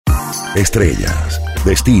Estrellas,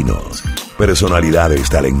 destinos, personalidades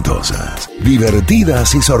talentosas,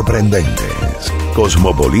 divertidas y sorprendentes.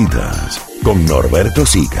 Cosmopolitas, con Norberto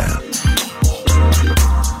Sica.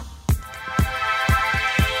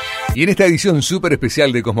 Y en esta edición súper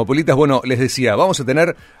especial de Cosmopolitas, bueno, les decía, vamos a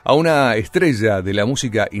tener a una estrella de la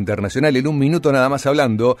música internacional en un minuto nada más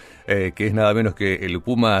hablando, que es nada menos que el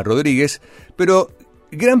Puma Rodríguez, pero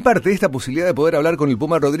gran parte de esta posibilidad de poder hablar con el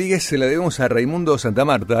Puma Rodríguez se la debemos a Raimundo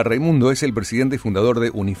Santamarta. Raimundo es el presidente y fundador de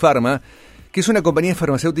Unifarma, que es una compañía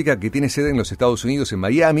farmacéutica que tiene sede en los Estados Unidos, en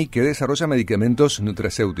Miami, que desarrolla medicamentos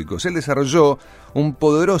nutracéuticos. Él desarrolló un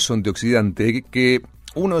poderoso antioxidante que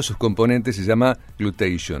uno de sus componentes se llama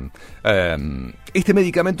glutation. Este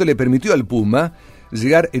medicamento le permitió al Puma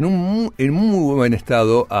llegar en muy buen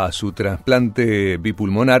estado a su trasplante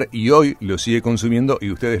bipulmonar y hoy lo sigue consumiendo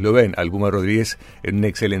y ustedes lo ven, al Puma Rodríguez en un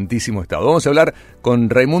excelentísimo estado. Vamos a hablar con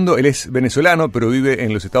Raimundo, él es venezolano pero vive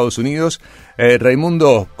en los Estados Unidos.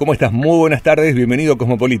 Raimundo, ¿cómo estás? Muy buenas tardes, bienvenido a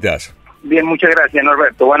Cosmopolitas. Bien, muchas gracias,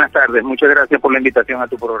 Norberto. Buenas tardes. Muchas gracias por la invitación a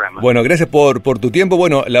tu programa. Bueno, gracias por tu tiempo.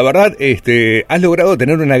 Bueno, la verdad, has logrado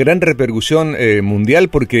tener una gran repercusión mundial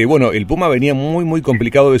porque, bueno, el Puma venía muy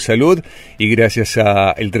complicado de salud y gracias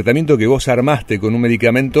a el tratamiento que vos armaste con un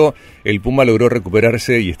medicamento, el Puma logró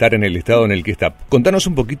recuperarse y estar en el estado en el que está. Contanos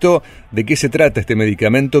un poquito de qué se trata este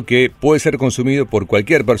medicamento que puede ser consumido por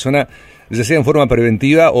cualquier persona, ya sea en forma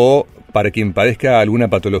preventiva o para quien padezca alguna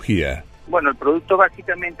patología. Bueno, el producto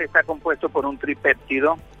básicamente está compuesto por un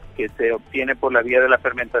tripéptido que se obtiene por la vía de la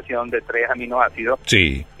fermentación de 3 aminoácidos,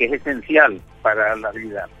 sí, que es esencial para la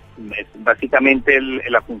vida. Básicamente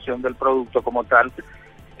la función del producto como tal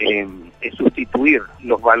es sustituir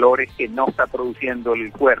los valores que no está produciendo el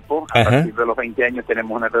cuerpo. A partir de los 20 años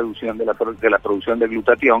tenemos una reducción de la producción de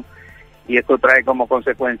glutatión y esto trae como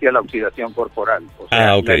consecuencia la oxidación corporal, o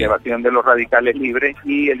sea, la elevación de los radicales libres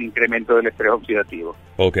y el incremento del estrés oxidativo.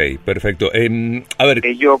 Ok, perfecto. A ver,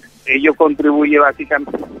 ello contribuye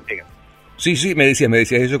básicamente... Sí, me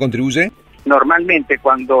decías, ¿eso contribuye? Normalmente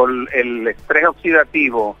cuando el estrés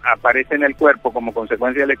oxidativo aparece en el cuerpo como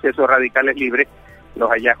consecuencia del exceso de radicales libres,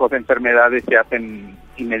 los hallazgos de enfermedades se hacen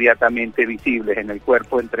inmediatamente visibles en el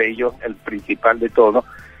cuerpo, entre ellos el principal de todo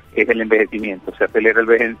es el envejecimiento. Se acelera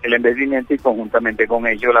el envejecimiento y conjuntamente con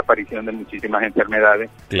ello la aparición de muchísimas enfermedades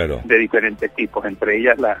de diferentes tipos, entre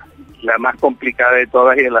ellas la más complicada de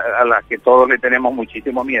todas y a la que todos le tenemos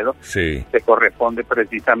muchísimo miedo, se corresponde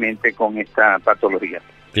precisamente con esta patología.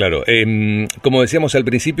 Claro, como decíamos al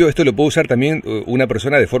principio, esto lo puede usar también una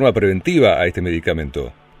persona de forma preventiva a este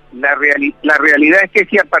medicamento. La realidad es que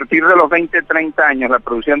si a partir de los 20-30 años la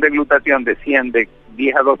producción de glutatión desciende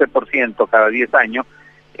 10 a 12% cada 10 años,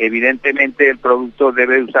 evidentemente el producto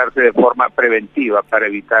debe usarse de forma preventiva para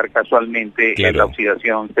evitar casualmente la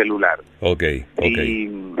oxidación celular.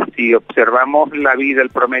 Si observamos la vida, el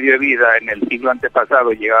promedio de vida en el siglo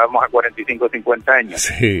antepasado llegábamos a 45 o 50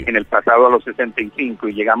 años, en el pasado a los 65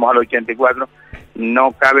 y llegamos a los 84,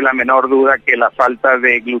 no cabe la menor duda que la falta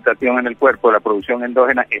de glutatión en el cuerpo, la producción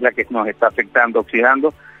endógena, es la que nos está afectando,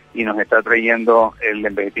 oxidando, y nos está trayendo el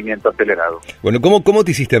envejecimiento acelerado. Bueno, ¿cómo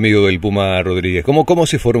te hiciste amigo del Puma Rodríguez? ¿Cómo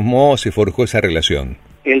se forjó esa relación?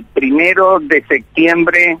 El 1 de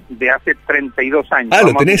septiembre de hace 32 años.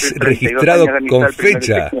 Lo tenés registrado con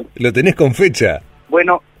fecha. Lo tenés con fecha.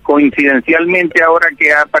 Bueno, coincidencialmente ahora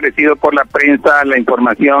que ha aparecido por la prensa la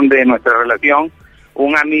información de nuestra relación,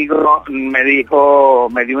 un amigo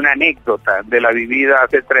me dio una anécdota de la vivida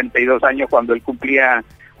hace 32 años cuando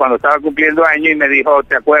estaba cumpliendo años y me dijo,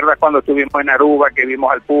 ¿te acuerdas cuando estuvimos en Aruba que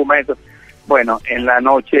vimos al Puma? Eso. Bueno, en la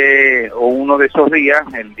noche o uno de esos días,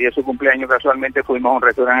 el día de su cumpleaños casualmente fuimos a un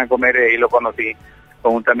restaurante a comer y lo conocí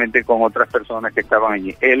conjuntamente con otras personas que estaban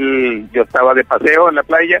allí. Yo estaba de paseo en la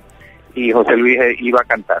playa y José Luis iba a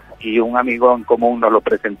cantar y un amigo en común nos lo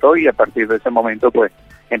presentó y a partir de ese momento pues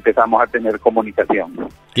empezamos a tener comunicación.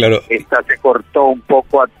 Claro. Esta se cortó un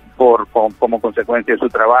poco como consecuencia de su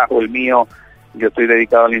trabajo, el mío. Yo estoy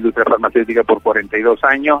dedicado a la industria farmacéutica por 42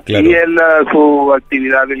 años y él su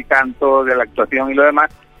actividad del canto, de la actuación y lo demás,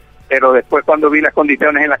 pero después cuando vi las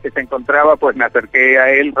condiciones en las que se encontraba, pues me acerqué a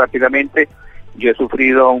él rápidamente. Yo he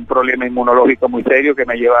sufrido un problema inmunológico muy serio que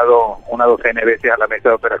me ha llevado una docena de veces a la mesa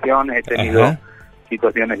de operaciones, he tenido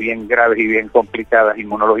situaciones bien graves y bien complicadas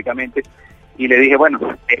inmunológicamente y le dije, bueno,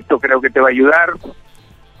 esto creo que te va a ayudar,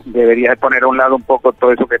 deberías poner a un lado un poco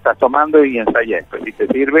todo eso que estás tomando y ensaya esto, si te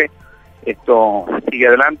sirve esto sigue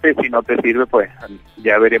adelante, si no te sirve pues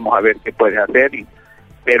ya veremos a ver qué puedes hacer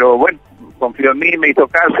pero bueno, confió en mí, me hizo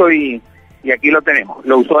caso y aquí lo tenemos,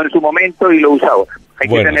 lo usó en su momento y lo usa ahora. Hay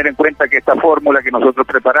que tener en cuenta que esta fórmula que nosotros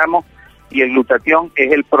preparamos y el glutatión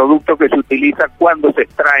es el producto que se utiliza cuando se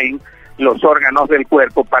extraen los órganos del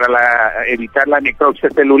cuerpo para evitar la necropsia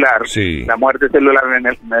celular, sí, la muerte celular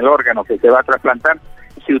en el órgano que se va a trasplantar,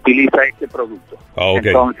 se utiliza este producto.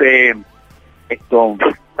 Entonces,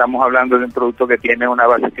 estamos hablando de un producto que tiene una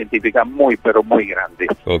base científica muy, pero muy grande.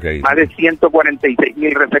 Más de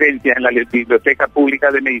 146.000 referencias en la Biblioteca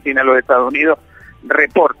Pública de Medicina de los Estados Unidos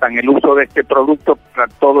reportan el uso de este producto para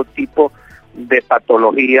todo tipo de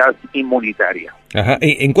patologías inmunitarias. Ajá.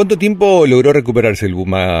 ¿En cuánto tiempo logró recuperarse el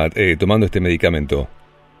Puma tomando este medicamento?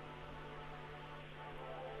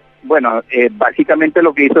 Bueno, básicamente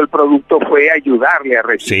lo que hizo el producto fue ayudarle a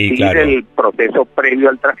resistir el proceso previo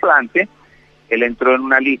al trasplante. Él entró en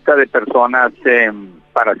una lista de personas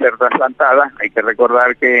para ser trasplantadas. Hay que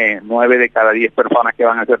recordar que 9 de cada 10 personas que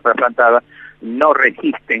van a ser trasplantadas no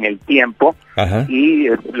resisten el tiempo. Ajá. Y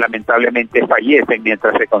lamentablemente fallecen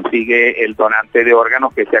mientras se consigue el donante de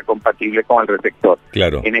órganos que sea compatible con el receptor.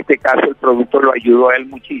 Claro. En este caso el producto lo ayudó a él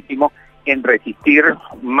muchísimo en resistir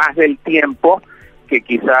más del tiempo que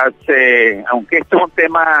quizás, aunque esto es un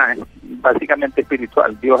tema básicamente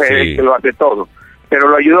espiritual, Dios es el que lo hace todo, pero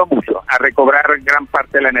lo ayudó mucho a recobrar gran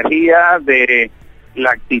parte de la energía, de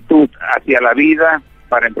la actitud hacia la vida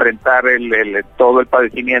para enfrentar todo el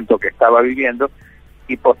padecimiento que estaba viviendo,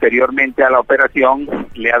 y posteriormente a la operación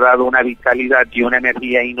le ha dado una vitalidad y una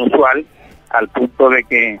energía inusual, al punto de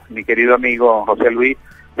que mi querido amigo José Luis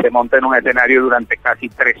se monta en un escenario durante casi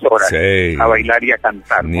 3 horas a bailar y a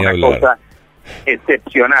cantar. Una cosa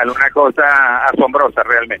excepcional, una cosa asombrosa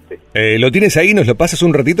realmente. ¿Lo tienes ahí? ¿Nos lo pasas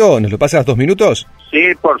un ratito? ¿Nos lo pasas 2 minutos?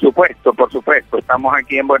 Sí, por supuesto. Estamos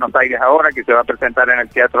aquí en Buenos Aires ahora, que se va a presentar en el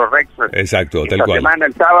Teatro Rex. Exacto, tal cual. Esta semana,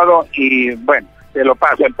 el sábado, y bueno, te lo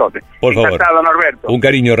paso entonces. Por favor. Encantado, Norberto. Un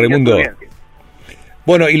cariño, Raimundo.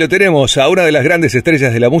 Bueno, y lo tenemos a una de las grandes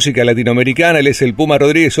estrellas de la música latinoamericana. Él es el Puma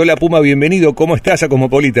Rodríguez. Hola, Puma, bienvenido. ¿Cómo estás a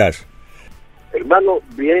Cosmopolitas? Hermano,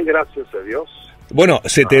 bien, gracias a Dios. Bueno,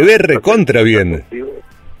 se te ve recontra bien.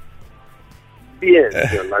 Bien,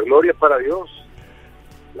 la gloria para Dios.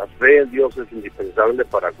 La fe en Dios es indispensable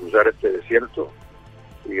para cruzar este desierto,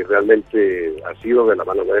 y realmente ha sido de la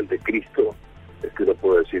mano de él, de Cristo, es que uno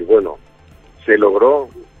puede decir, bueno, se logró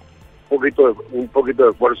un poquito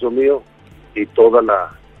de esfuerzo mío y toda la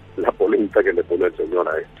polenta que le pone el Señor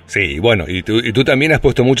a esto. Sí, bueno, y tú también has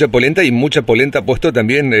puesto mucha polenta, y mucha polenta ha puesto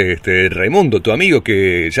también Raimundo, tu amigo,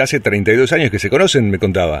 que ya hace 32 años que se conocen, me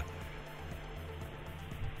contaba.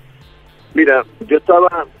 Mira, yo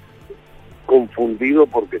estaba confundido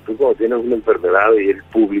porque tú, cuando tienes una enfermedad y el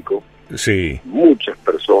público, muchas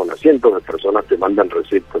personas, cientos de personas te mandan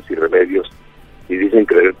recetas y remedios y dicen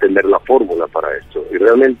creer tener la fórmula para esto. Y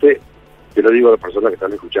realmente yo le digo a las personas que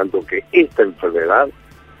están escuchando que esta enfermedad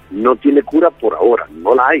no tiene cura por ahora,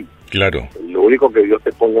 no la hay. Claro. Lo único que Dios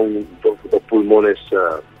te ponga dos pulmones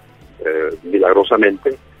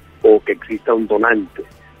milagrosamente, o que exista un donante.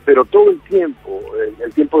 Pero todo el tiempo de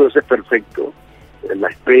Dios es perfecto, la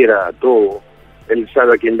espera, todo. Él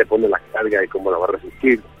sabe a quién le pone la carga y cómo la va a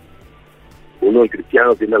resistir. Uno, el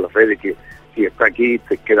cristiano, tiene la fe de que si está aquí,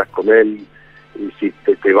 te quedas con él, y si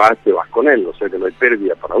te vas con él, o sea que no hay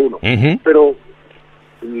pérdida para uno. Uh-huh. Pero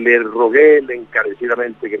le rogué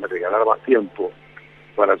encarecidamente que me regalara más tiempo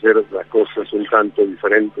para hacer las cosas un tanto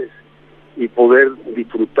diferentes y poder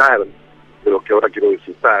disfrutar de lo que ahora quiero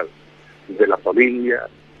disfrutar, de la familia,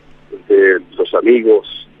 de los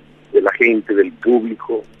amigos, de la gente, del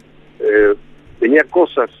público. Tenía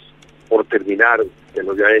cosas por terminar que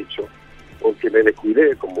no había hecho, porque me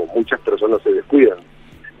descuidé, como muchas personas se descuidan.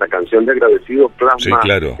 La canción de Agradecido plasma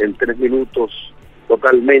en 3 minutos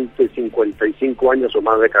totalmente 55 años o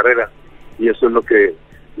más de carrera, y eso es lo que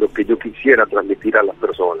yo quisiera transmitir a las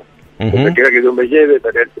personas. Donde quiera que Dios me lleve,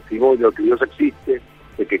 daré el testimonio de que Dios existe,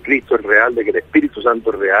 de que Cristo es real, de que el Espíritu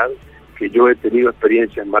Santo es real, que yo he tenido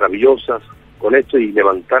experiencias maravillosas con esto, y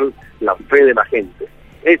levantar la fe de la gente.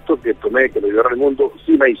 Esto que tomé, que me dio Raimundo,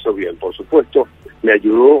 sí me hizo bien. Por supuesto, me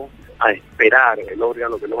ayudó a esperar el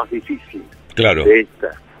órgano, que es lo más difícil de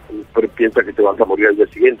esta. Piensa que te vas a morir al día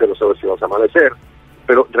siguiente, no sabes si vas a amanecer,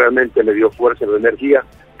 pero realmente me dio fuerza y energía,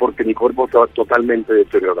 porque mi cuerpo estaba totalmente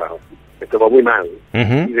deteriorado, estaba muy mal.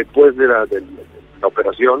 Y después de la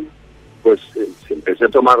operación, pues empecé a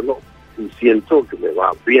tomarlo y siento que me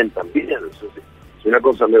va bien también. Si una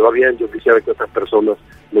cosa me va bien, yo quisiera que otras personas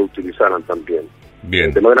lo utilizaran también.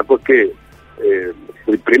 Bien. De manera pues que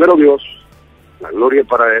primero Dios, la gloria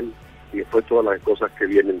para Él, y después todas las cosas que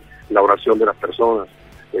vienen, la oración de las personas,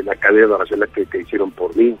 la cadena de oraciones que hicieron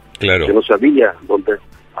por mí. Claro. Yo no sabía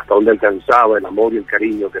hasta dónde alcanzaba el amor y el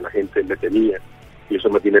cariño que la gente me tenía, y eso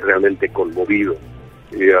me tiene realmente conmovido.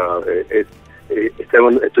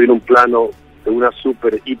 Estoy en un plano de una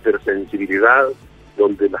super hipersensibilidad,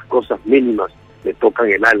 donde las cosas mínimas me tocan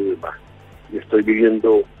el alma. Y estoy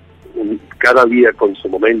viviendo cada día con su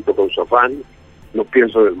momento, con su afán. No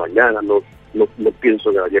pienso del mañana, no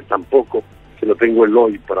pienso del ayer tampoco, sino tengo el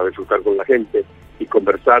hoy para disfrutar con la gente y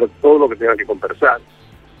conversar todo lo que tenga que conversar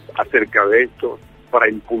acerca de esto para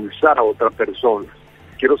impulsar a otras personas.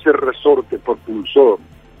 Quiero ser resorte propulsor,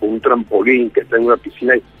 un trampolín que está en una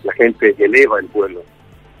piscina y la gente eleva el vuelo,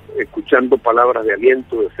 escuchando palabras de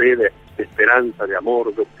aliento, de fe, de esperanza, de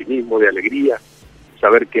amor, de optimismo, de alegría,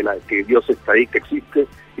 saber que Dios está ahí, que existe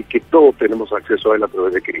y que todos tenemos acceso a Él a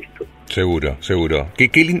través de Cristo. Seguro, seguro. Qué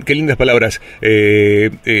lindas palabras.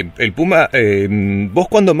 El Puma, ¿vos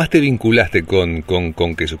cuándo más te vinculaste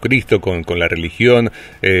con Jesucristo, con la religión?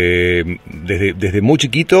 ¿Desde muy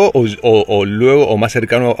chiquito o luego o más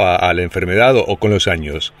cercano a la enfermedad o con los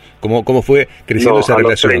años? ¿Cómo fue creciendo esa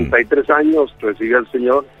relación? A los 33 años recibí al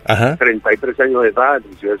Señor. Ajá. 33 años de edad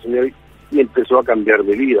recibí al Señor y empezó a cambiar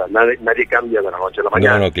mi vida. Nadie cambia de la noche a la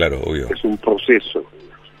mañana. No, claro, obvio. Es un proceso.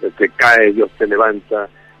 Te cae, Dios te levanta,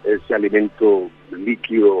 ese alimento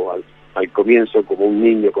líquido al comienzo como un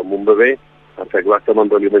niño, como un bebé, hasta que vas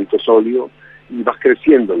tomando alimento sólido y vas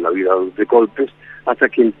creciendo en la vida de golpes hasta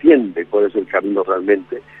que entiende cuál es el camino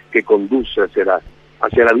realmente que conduce hacia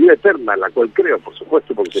la vida eterna, en la cual creo, por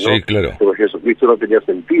supuesto, porque si no, sí, claro. Porque Jesucristo no tenía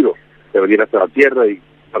sentido de venir hasta la tierra y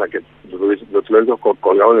para que lo tuviéramos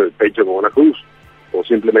colgado en el pecho como una cruz, o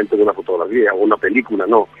simplemente una fotografía, o una película,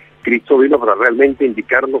 no. Cristo vino para realmente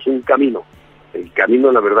indicarnos un camino, el camino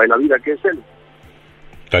de la verdad y la vida, que es Él.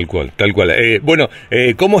 Tal cual, tal cual.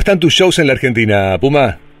 ¿Cómo están tus shows en la Argentina,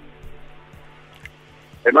 Puma?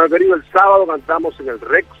 Hermano querido, el sábado cantamos en el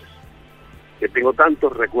Rex, que tengo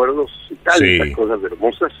tantos recuerdos y tantas cosas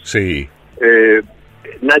hermosas. Sí.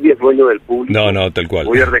 Nadie es dueño del público. No, tal cual.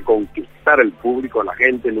 Voy a reconquistar el público, a la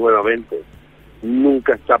gente nuevamente.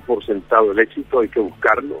 Nunca está por sentado el éxito, hay que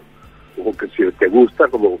buscarlo. Como que si te gusta,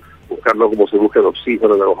 como buscarlo como se busca el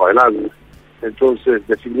oxígeno debajo del agua. Entonces,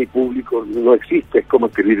 decir mi público no existe, es como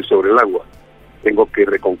escribir sobre el agua. Tengo que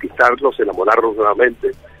reconquistarlos, enamorarlos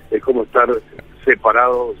nuevamente. Es como estar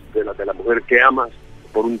separados de la mujer que amas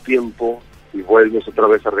por un tiempo y vuelves otra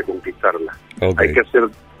vez a reconquistarla. Okay. Hay que hacer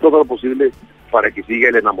todo lo posible para que siga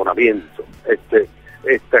el enamoramiento,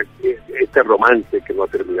 este romance que no ha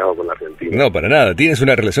terminado con la Argentina. No, para nada. Tienes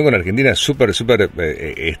una relación con Argentina súper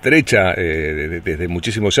estrecha desde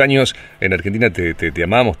muchísimos años. En Argentina te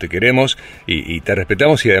amamos, te queremos y te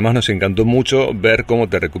respetamos, y además nos encantó mucho ver cómo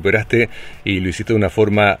te recuperaste y lo hiciste de una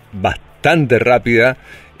forma bastante rápida.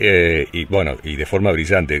 Y de forma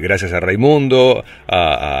brillante, gracias a Raimundo,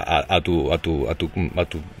 a tus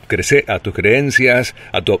creencias,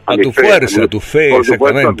 a tu fuerza, a tu fe,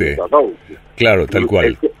 exactamente. Claro, tal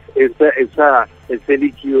cual. Ese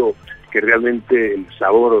líquido que realmente el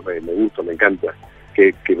sabor me gusta, me encanta,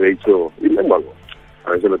 que me hizo, y me algo.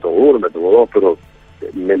 A veces me tomo uno, me tomo dos, pero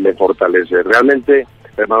me fortalece. Realmente,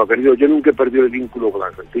 hermano querido, yo nunca he perdido el vínculo con la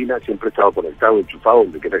Argentina, siempre he estado conectado, enchufado,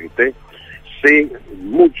 donde quiera que esté. Sé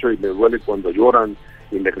mucho y me duele cuando lloran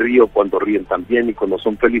y me río cuando ríen también, y cuando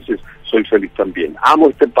son felices soy feliz también.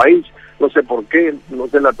 Amo este país, no sé por qué, no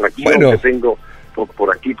sé la atracción que tengo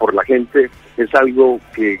por aquí, por la gente, es algo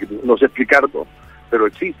que no sé explicarlo, pero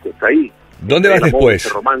existe, está ahí. ¿Dónde vas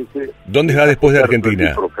después? ¿Dónde vas después de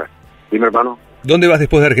Argentina? Dime, hermano. ¿Dónde vas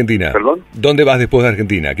después de Argentina? ¿Perdón? ¿Dónde vas después de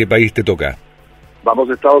Argentina? ¿Qué país te toca? Vamos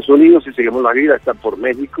a Estados Unidos y seguimos la gira. Está por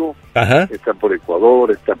México, ajá, está por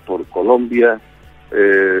Ecuador, está por Colombia.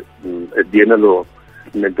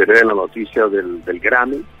 Me enteré de la noticia del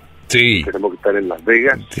Grammy. Sí. Tenemos que estar en Las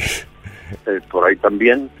Vegas, sí. Por ahí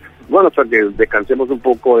también. Bueno, hasta que descansemos un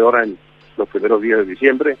poco de ahora en los primeros días de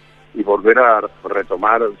diciembre y volver a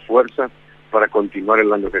retomar fuerzas para continuar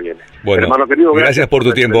el año que viene. Bueno, hermano querido, gracias por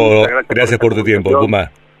tu tiempo, gracias por tu tiempo,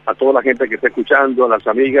 Puma. A toda la gente que está escuchando, a las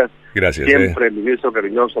amigas, gracias, siempre mi beso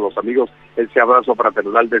cariñoso, a los amigos, ese abrazo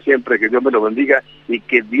fraternal de siempre, que Dios me lo bendiga y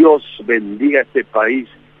que Dios bendiga este país,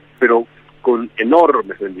 pero con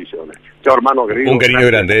enormes bendiciones. Chao, hermano querido. Un cariño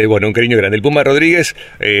grande, un cariño grande. El Puma Rodríguez,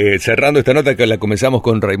 cerrando esta nota que la comenzamos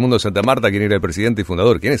con Raimundo Santamarta, quien era el presidente y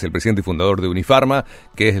fundador, quien es el presidente y fundador de Unifarma,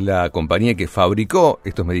 que es la compañía que fabricó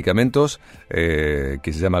estos medicamentos, que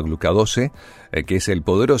se llama Glucadose, que es el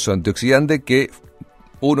poderoso antioxidante que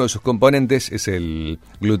uno de sus componentes es el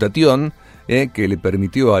glutatión, que le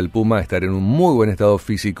permitió al Puma estar en un muy buen estado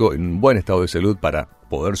físico, en un buen estado de salud para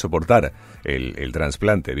poder soportar el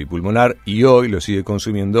trasplante bipulmonar, y hoy lo sigue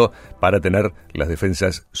consumiendo para tener las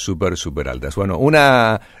defensas súper altas. Bueno,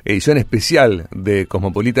 una edición especial de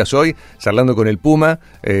Cosmopolitas hoy, charlando con el Puma,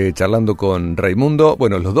 charlando con Raimundo.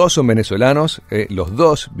 Bueno, los dos son venezolanos, los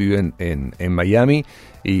dos viven en Miami.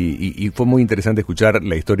 y fue muy interesante escuchar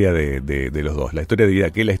la historia de los dos, la historia de vida,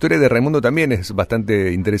 que la historia de Raimundo también es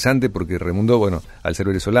bastante interesante porque Raimundo, bueno, al ser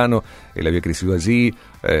venezolano, él había crecido allí,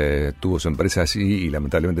 tuvo su empresa allí y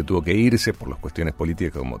lamentablemente tuvo que irse por las cuestiones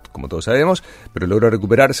políticas como todos sabemos, pero logró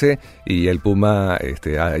recuperarse y el Puma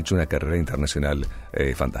ha hecho una carrera internacional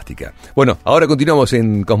fantástica. Bueno, ahora continuamos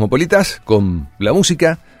en Cosmopolitas con la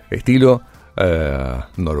música, estilo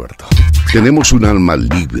Norberto. Tenemos un alma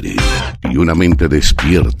libre y una mente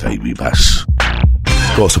despierta y vivaz.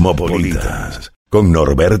 Cosmopolitas con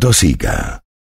Norberto Sica.